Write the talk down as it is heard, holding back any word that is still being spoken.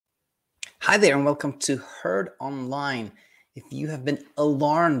Hi there, and welcome to Heard Online. If you have been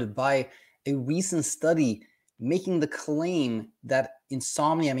alarmed by a recent study making the claim that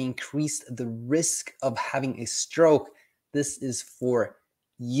insomnia may increase the risk of having a stroke, this is for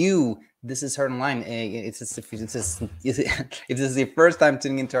you. This is Heard Online. If this is your first time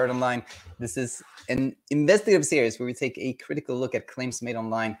tuning into Heard Online, this is an investigative series where we take a critical look at claims made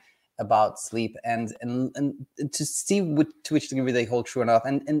online about sleep and to see to which degree they hold true enough.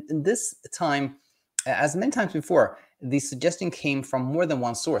 And this time, as many times before, the suggestion came from more than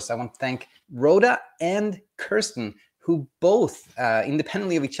one source. I want to thank Rhoda and Kirsten, who both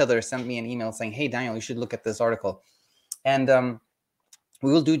independently of each other sent me an email saying, "Hey, Daniel, you should look at this article." And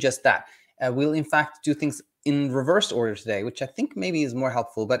we will do just that. We'll in fact do things in reverse order today, which I think maybe is more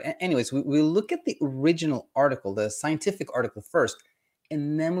helpful. But anyways, we'll look at the original article, the scientific article first,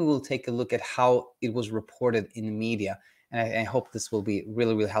 and then we will take a look at how it was reported in the media. And I hope this will be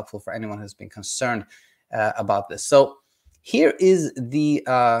really, really helpful for anyone who's been concerned about this. So here is the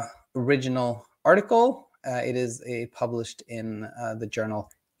original article. It is published in the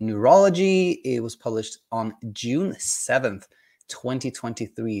journal Neurology. It was published on June 7th,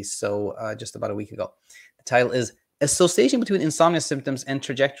 2023, so just about a week ago. The title is Association Between Insomnia Symptoms and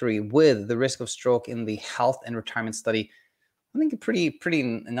Trajectory with the Risk of Stroke in the Health and Retirement Study. I think a pretty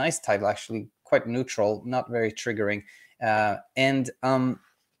nice title, actually, quite neutral, not very triggering. The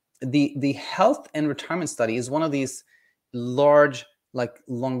Health and Retirement Study is one of these large, like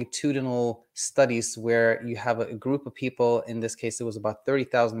longitudinal studies where you have a group of people. In this case, it was about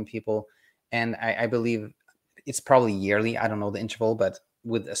 30,000 people, and I believe it's probably yearly. I don't know the interval, but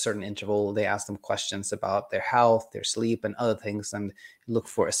with a certain interval, they ask them questions about their health, their sleep, and other things, and look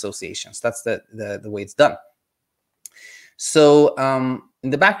for associations. That's the way it's done. So in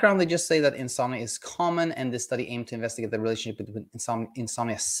the background, they just say that insomnia is common, and this study aimed to investigate the relationship between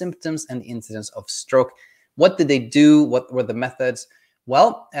insomnia symptoms and the incidence of stroke. What did they do? What were the methods?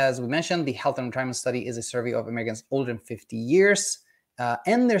 Well, as we mentioned, the Health and Retirement Study is a survey of Americans older than 50 years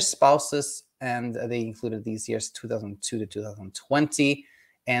and their spouses, and they included these years 2002 to 2020.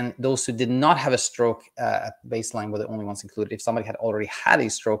 And those who did not have a stroke at baseline were the only ones included. If somebody had already had a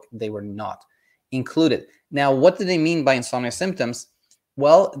stroke, they were not included. Now, what do they mean by insomnia symptoms?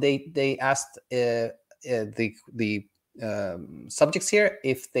 Well, they asked the subjects here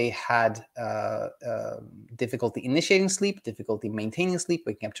if they had difficulty initiating sleep, difficulty maintaining sleep,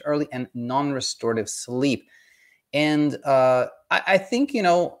 waking up too early, and non-restorative sleep. And I think,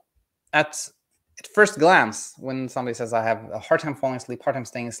 at first glance, when somebody says I have a hard time falling asleep, hard time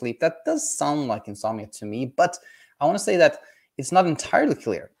staying asleep, that does sound like insomnia to me. But I want to say that it's not entirely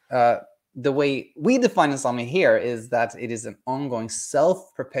clear. The way we define insomnia here is that it is an ongoing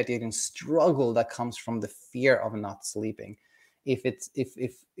self-perpetuating struggle that comes from the fear of not sleeping. If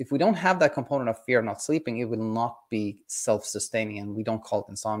we don't have that component of fear of not sleeping, it will not be self-sustaining, and we don't call it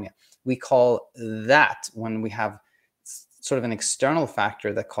insomnia. We call that when we have sort of an external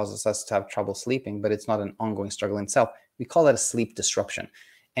factor that causes us to have trouble sleeping, but it's not an ongoing struggle in itself. We call that a sleep disruption.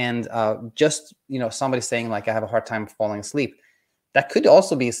 And just, somebody saying like, I have a hard time falling asleep, that could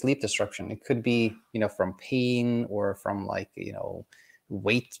also be a sleep disruption. It could be, from pain or from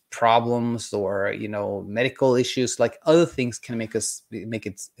weight problems or, medical issues. Like other things can make us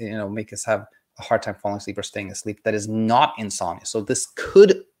have a hard time falling asleep or staying asleep. That is not insomnia. So this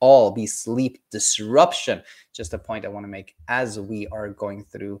could all be sleep disruption. Just a point I want to make as we are going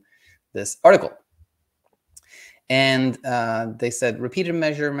through this article. And they said repeated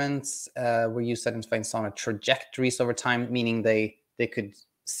measurements were used to identify insomnia trajectories over time, meaning they could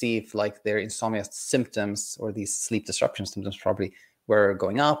see if their insomnia symptoms or these sleep disruption symptoms probably were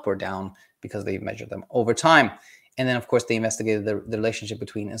going up or down because they measured them over time. And then, of course, they investigated the relationship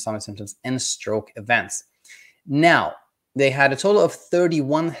between insomnia symptoms and stroke events. Now, they had a total of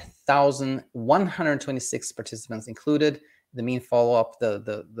 31,126 participants included. The mean follow-up,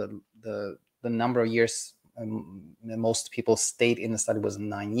 the number of years most people stayed in the study was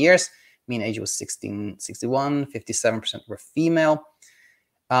 9 years. Mean age was 61, 57% were female.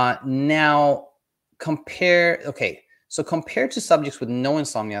 Now, compared to subjects with no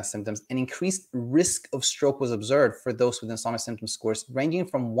insomnia symptoms, an increased risk of stroke was observed for those with insomnia symptom scores ranging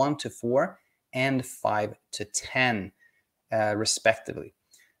from 1 to 4 and 5 to 10, respectively.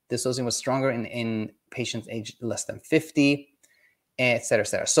 This association was stronger in patients aged less than 50, et cetera, et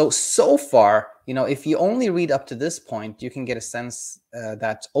cetera. So far, if you only read up to this point, you can get a sense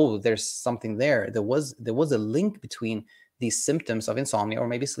that, there's something there. There was a link between these symptoms of insomnia or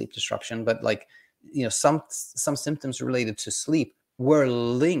maybe sleep disruption, but some symptoms related to sleep were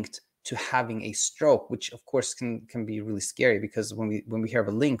linked to having a stroke, which of course can be really scary, because when we hear of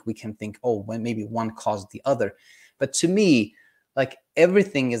a link, we can think, oh, when maybe one caused the other. But to me, like,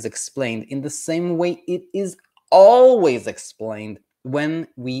 everything is explained in the same way it is always explained when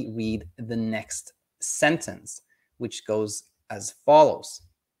we read the next sentence, which goes as follows.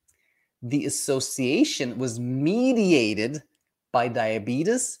 The association was mediated by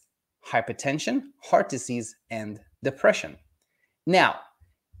diabetes, hypertension, heart disease, and depression. Now,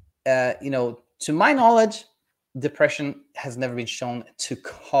 to my knowledge, depression has never been shown to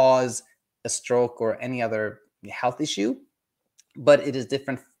cause a stroke or any other health issue, but it is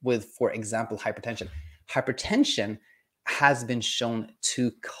different with, for example, hypertension. Hypertension has been shown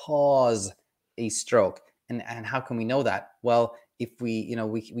to cause a stroke. And how can we know that? Well, if we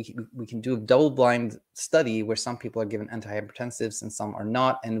can do a double-blind study where some people are given antihypertensives and some are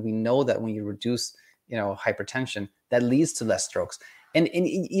not, and we know that when you reduce hypertension, that leads to less strokes. And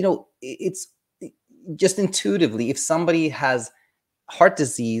it's just intuitively, if somebody has heart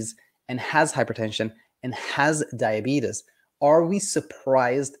disease and has hypertension and has diabetes, are we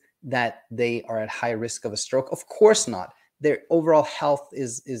surprised that they are at high risk of a stroke? Of course not. Their overall health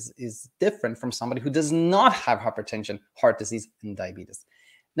is different from somebody who does not have hypertension, heart disease, and diabetes.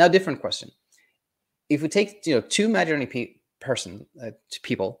 Now, different question. If we take two imaginary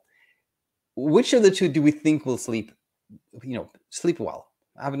people, which of the two do we think will sleep well,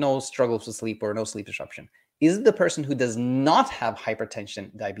 have no struggles with sleep or no sleep disruption? Is it the person who does not have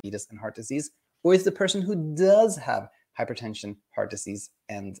hypertension, diabetes, and heart disease, or is the person who does have hypertension, heart disease,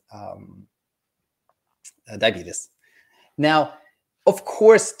 and diabetes? Now, of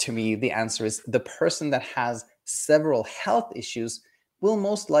course, to me, the answer is the person that has several health issues will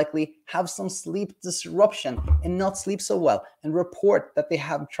most likely have some sleep disruption and not sleep so well, and report that they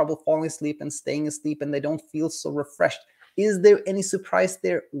have trouble falling asleep and staying asleep, and they don't feel so refreshed. Is there any surprise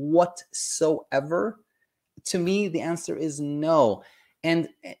there whatsoever? To me, the answer is no.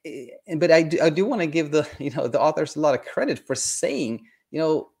 But I do want to give the authors a lot of credit for saying,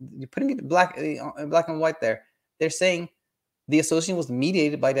 you're putting it black and white there. They're saying the association was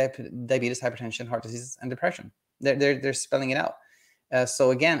mediated by diabetes, hypertension, heart disease, and depression. They're spelling it out.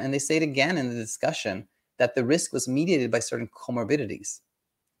 So again, and they say it again in the discussion, that the risk was mediated by certain comorbidities.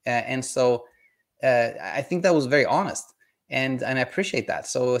 And so I think that was very honest, and I appreciate that.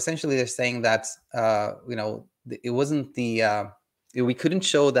 So essentially, they're saying that it wasn't we couldn't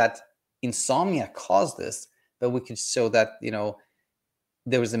show that insomnia caused this, but we could show that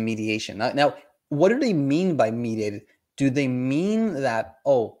there was a mediation. Now, what do they mean by mediated? Do they mean that,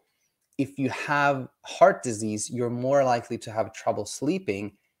 if you have heart disease, you're more likely to have trouble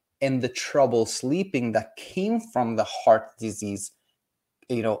sleeping, and the trouble sleeping that came from the heart disease,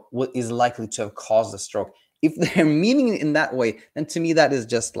 is likely to have caused a stroke? If they're meaning it in that way, then to me, that is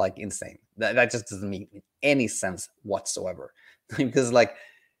just like insane. That just doesn't make any sense whatsoever. Because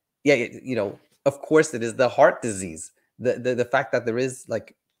of course it is the heart disease. The fact that there is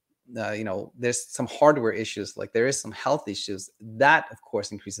there's some hardware issues, like there is some health issues, that of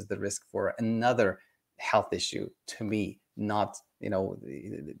course increases the risk for another health issue, to me, not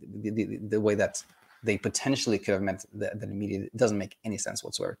the way that they potentially could have meant that immediately. It doesn't make any sense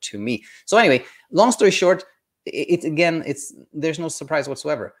whatsoever to me. So anyway, long story short, there's no surprise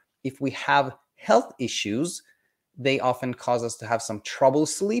whatsoever. If we have health issues, they often cause us to have some trouble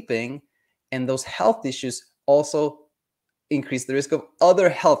sleeping, and those health issues also increase the risk of other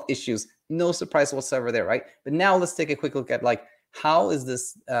health issues. No surprise whatsoever there, right? But now let's take a quick look at how is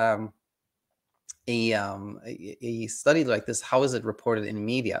this a study like this? How is it reported in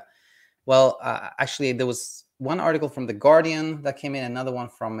media? Well, actually, there was one article from The Guardian that came in, another one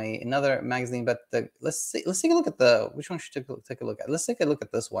from another magazine. But let's take a look at which one should we take a look at? Let's take a look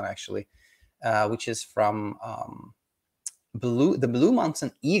at this one actually, which is from the Blue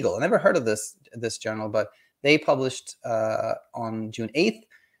Mountain Eagle. I never heard of this journal, but they published on June 8th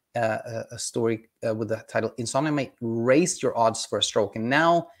a story with the title "Insomnia May Raise Your Odds for a Stroke." And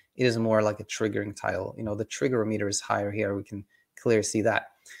now it is more like a triggering title. The triggerometer is higher here. We can clearly see that.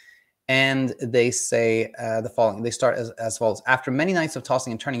 And they say the following. They start as follows. After many nights of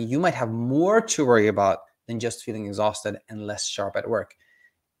tossing and turning, you might have more to worry about than just feeling exhausted and less sharp at work.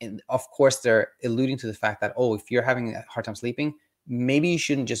 And of course, they're alluding to the fact that, if you're having a hard time sleeping, maybe you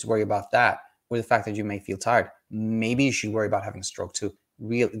shouldn't just worry about that, or the fact that you may feel tired. Maybe you should worry about having a stroke too.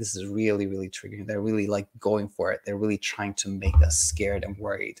 This is really, really triggering. They're really going for it. They're really trying to make us scared and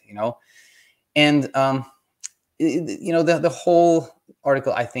worried, And the whole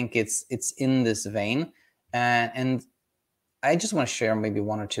article, I think it's in this vein, and I just want to share maybe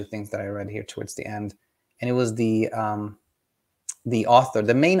one or two things that I read here towards the end, and it was the the author,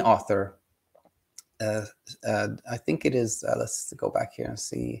 the main author, I think it is, let's go back here and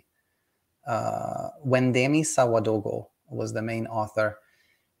see, Wendemi Sawadogo was the main author.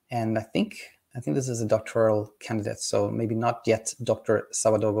 And I think this is a doctoral candidate, so maybe not yet Dr.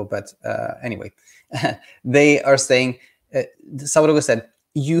 Sawadogo, but anyway, they are saying, Sawadogo said,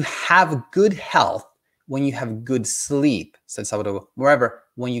 you have good health when you have good sleep, said Sawadogo. Moreover,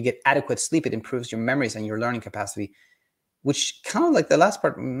 when you get adequate sleep, it improves your memories and your learning capacity, which kind of like the last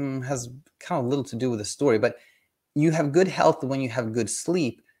part has kind of little to do with the story, but you have good health when you have good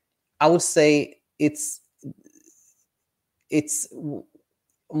sleep. I would say it's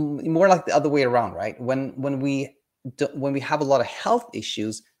more like the other way around, right? When we have a lot of health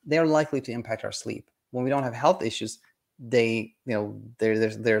issues, they're likely to impact our sleep. When we don't have health issues, there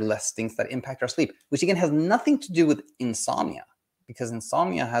are less things that impact our sleep, which again has nothing to do with insomnia, because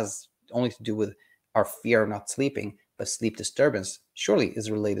insomnia has only to do with our fear of not sleeping, but sleep disturbance surely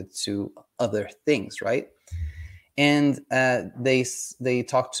is related to other things, right? And they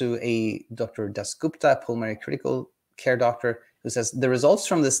talked to a Dr. Dasgupta, pulmonary critical care doctor, who says the results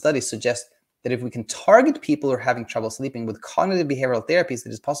from this study suggest that if we can target people who are having trouble sleeping with cognitive behavioral therapies,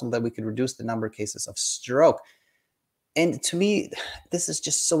 it is possible that we could reduce the number of cases of stroke. And to me, this is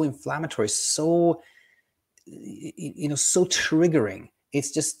just so inflammatory, so so triggering.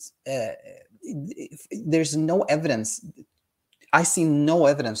 It's just there's no evidence. I see no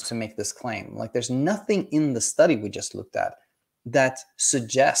evidence to make this claim. Like, there's nothing in the study we just looked at that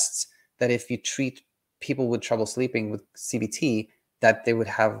suggests that if you treat people with trouble sleeping with CBT, that they would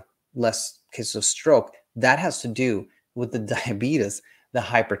have less cases of stroke. That has to do with the diabetes, the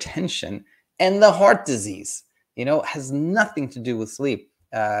hypertension, and the heart disease. Has nothing to do with sleep.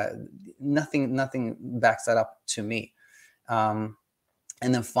 Nothing backs that up to me. And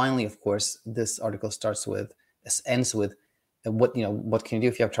then finally, of course, this article ends with what can you do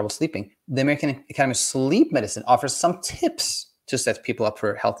if you have trouble sleeping? The American Academy of Sleep Medicine offers some tips to set people up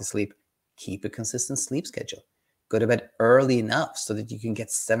for healthy sleep. Keep a consistent sleep schedule. Go to bed early enough so that you can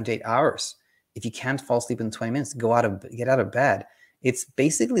get 7 to 8 hours. If you can't fall asleep in 20 minutes, get out of bed. It's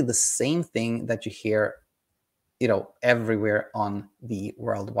basically the same thing that you hear everywhere on the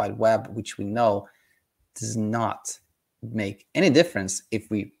World Wide Web, which we know does not make any difference if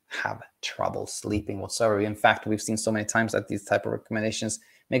we have trouble sleeping whatsoever. In fact, we've seen so many times that these type of recommendations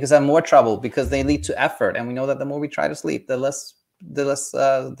make us have more trouble because they lead to effort. And we know that the more we try to sleep, the less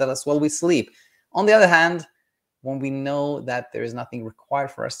well we sleep. On the other hand, when we know that there is nothing required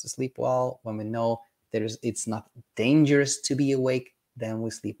for us to sleep well, when we know it's not dangerous to be awake, then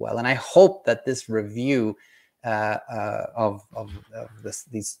we sleep well. And I hope that this review of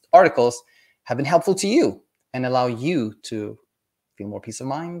these articles have been helpful to you and allow you to feel more peace of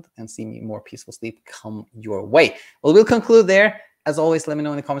mind and see more peaceful sleep come your way. Well, we'll conclude there. As always, let me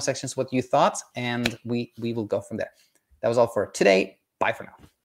know in the comment sections what you thought, and we will go from there. That was all for today. Bye for now.